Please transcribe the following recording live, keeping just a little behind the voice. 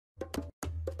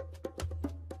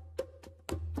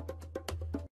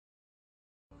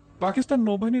পাকিস্তান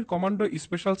নৌবাহিনীর commando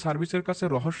special সার্ভিসের কাছে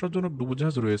রহস্যজনক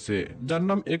ডুবোজাহাজ রয়েছে, যার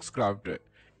নাম এক্সক্রাফট।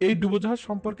 এই ডুবোজাহাজ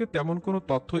সম্পর্কে তেমন কোনো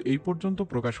তথ্য এই পর্যন্ত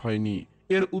প্রকাশ হয়নি।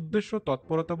 এর উদ্দেশ্য,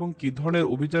 তৎপরতা এবং কি ধরনের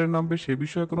অভিযানে নামবে সে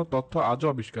বিষয়ে কোনো তথ্য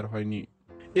আজও আবিষ্কার হয়নি।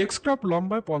 এক্সক্রাফট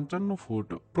লম্বায় 55 ফুট,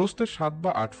 প্রস্থে 7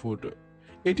 বা 8 ফুট।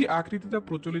 এটি আকৃতিতে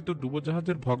প্রচলিত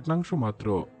ডুবোজাহাজের ভগ্নাংশ মাত্র।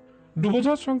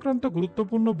 ডুবোজাহাজ সংক্রান্ত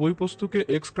গুরুত্বপূর্ণ বই পুস্তকে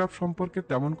এক্সক্রাফট সম্পর্কে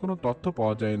তেমন কোনো তথ্য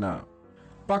পাওয়া যায় না।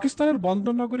 পাকিস্তানের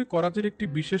বন্দরনগরী করাচির একটি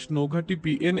বিশেষ নৌঘাঁটি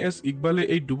PNS ইকবালে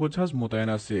এই ডুবোজাহাজ মোতায়েন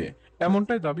আছে,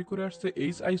 এমনটাই দাবি করে আসছে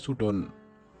HI সুটন।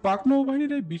 পাক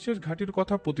নৌবাহিনীর এই বিশেষ ঘাঁটির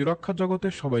কথা প্রতিরক্ষা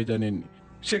জগতের সবাই জানেন।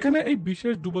 সেখানে এই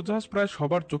বিশেষ ডুবোজাহাজ প্রায়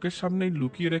সবার চোখের সামনেই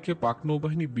লুকিয়ে রেখে পাক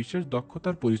নৌবাহিনী বিশেষ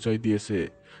দক্ষতার পরিচয় দিয়েছে।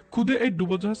 খুদে এই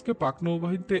ডুবোজাহাজকে পাক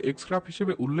নৌবাহিনীতে এক্সক্রাফট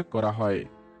হিসেবে উল্লেখ করা হয়,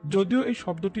 যদিও এই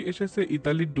শব্দটি এসেছে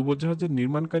ইতালির ডুবোজাহাজের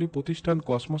নির্মাণকারী প্রতিষ্ঠান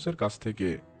কসমসের কাছ থেকে।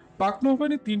 পাক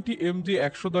নৌবাহিনী 3টি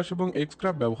MG-110 এবং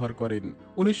এক্সক্রাফট ব্যবহার করেন।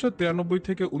 1993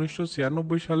 থেকে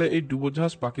 1996 সালে এই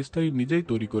ডুবোজাহাজ পাকিস্তানি নিজেই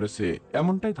তৈরি করেছে,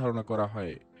 এমনটাই ধারণা করা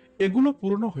হয়। এগুলো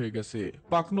পুরনো হয়ে গেছে,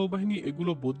 পাক নৌবাহিনী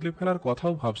এগুলো বদলে ফেলার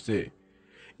কথাও ভাবছে।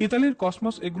 ইতালির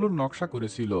কসমস এগুলোর নকশা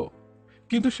করেছিল,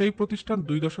 কিন্তু সেই প্রতিষ্ঠান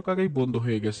 2 দশক আগেই বন্ধ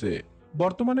হয়ে গেছে।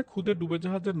 বর্তমানে খুদে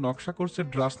ডুবোজাহাজের নকশা করছে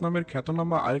ড্রাস নামের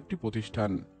খ্যাতনামা আরেকটি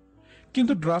প্রতিষ্ঠান।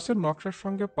 কিন্তু ড্রাসের নকশার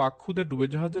সঙ্গে পাক খুদে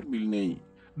ডুবোজাহাজের মিল নেই।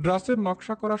 ড্রাসের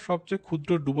নকশা করা সবচেয়ে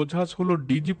ক্ষুদ্র ডুবোজাহাজ হলো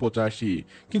DG-85,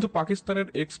 কিন্তু পাকিস্তানের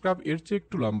এক্সক্রাফট এর চেয়ে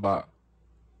একটু লম্বা।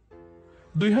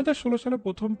 2016 সালে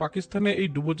প্রথম পাকিস্তানে এই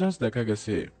ডুবোজাহাজ দেখা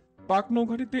গেছে। পাক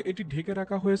নৌঘাঁটিতে এটি ঢেকে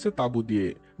রাখা হয়েছে তাঁবু দিয়ে,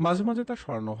 মাঝে মাঝে তা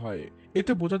সরানো হয়।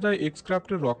 এতে বোঝা যায়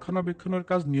এক্সক্রাফটের রক্ষণাবেক্ষণের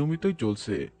কাজ নিয়মিতই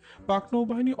চলছে। পাক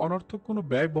নৌবাহিনী অনর্থক কোনো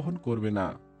ব্যয় বহন করবে না।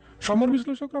 সমর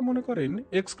বিশ্লেষকরা মনে করেন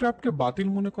এক্সক্রাফটকে বাতিল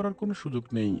মনে করার কোনো সুযোগ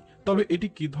নেই, তবে এটি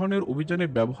কি ধরনের অভিযানে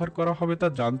ব্যবহার করা হবে তা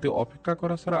জানতে অপেক্ষা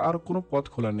করা ছাড়া আর কোনো পথ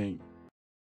খোলা নেই।